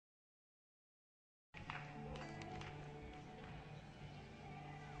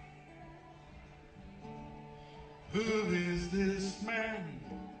Who is this man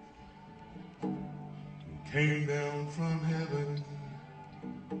who came down from heaven?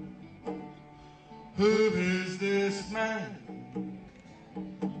 Who is this man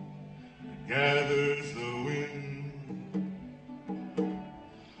that gathers the wind?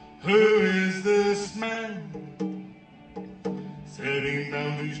 Who is this man setting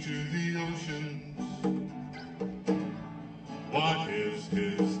boundaries to the oceans? What is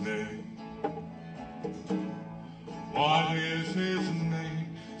his name? What is his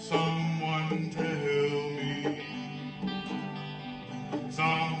name? Someone tell me.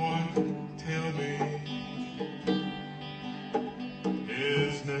 Someone tell me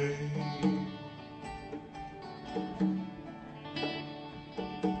his name.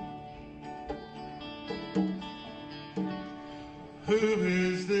 Who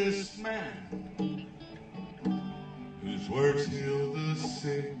is this man whose words heal the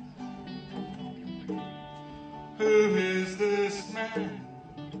sick? Who is this man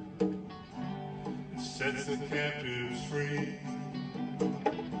who sets the captives free?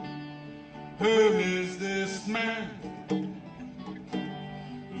 Who is this man who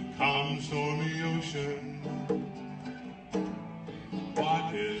calms stormy ocean?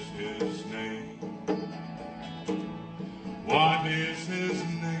 What is his name? What is his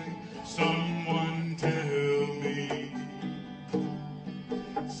name? Someone tell me.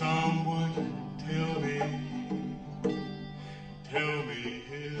 Someone tell me. Tell me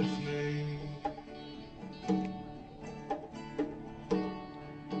his name.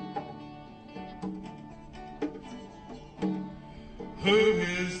 Who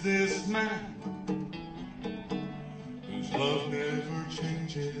is this man whose love never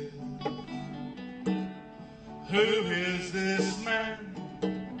changes? Who is this man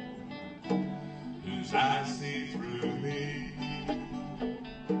whose eyes see through me?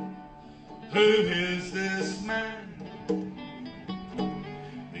 Who is this man?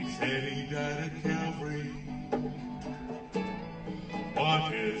 They said he died at Calvary.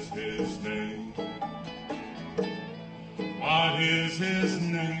 What is his name? What is his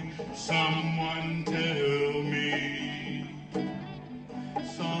name? Someone tell me.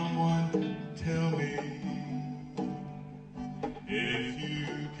 Someone tell me if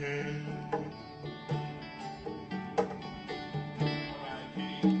you can.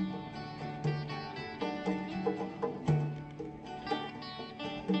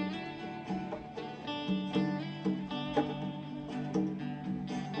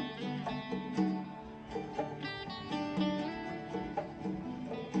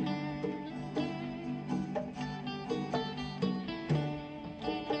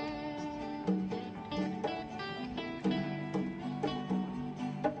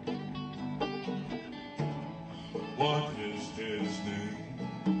 What is his name?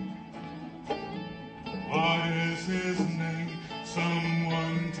 What is his name?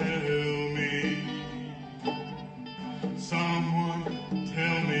 Someone tell me. Someone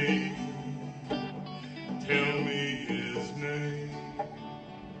tell me. Tell me his name.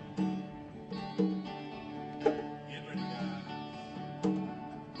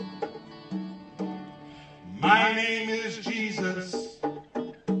 My name is Jesus, the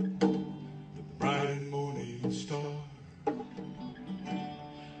bright and morning star.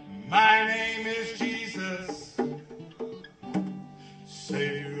 My name is Jesus,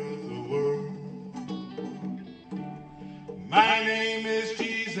 Savior of the world. My name is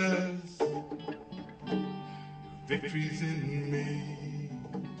Jesus, victory's in me.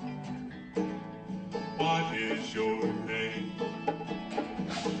 What is your name?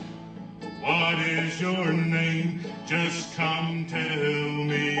 What is your name? Just come tell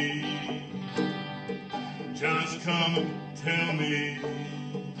me. Just come tell me.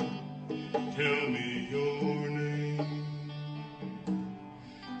 Tell me your name.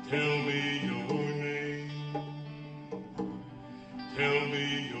 Tell me your name. Tell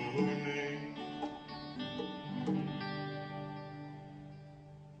me your name.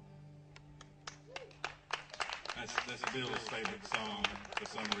 That's Bill's favorite song for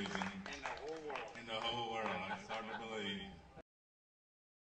some reason. In the whole world. In the whole world. It's hard to believe.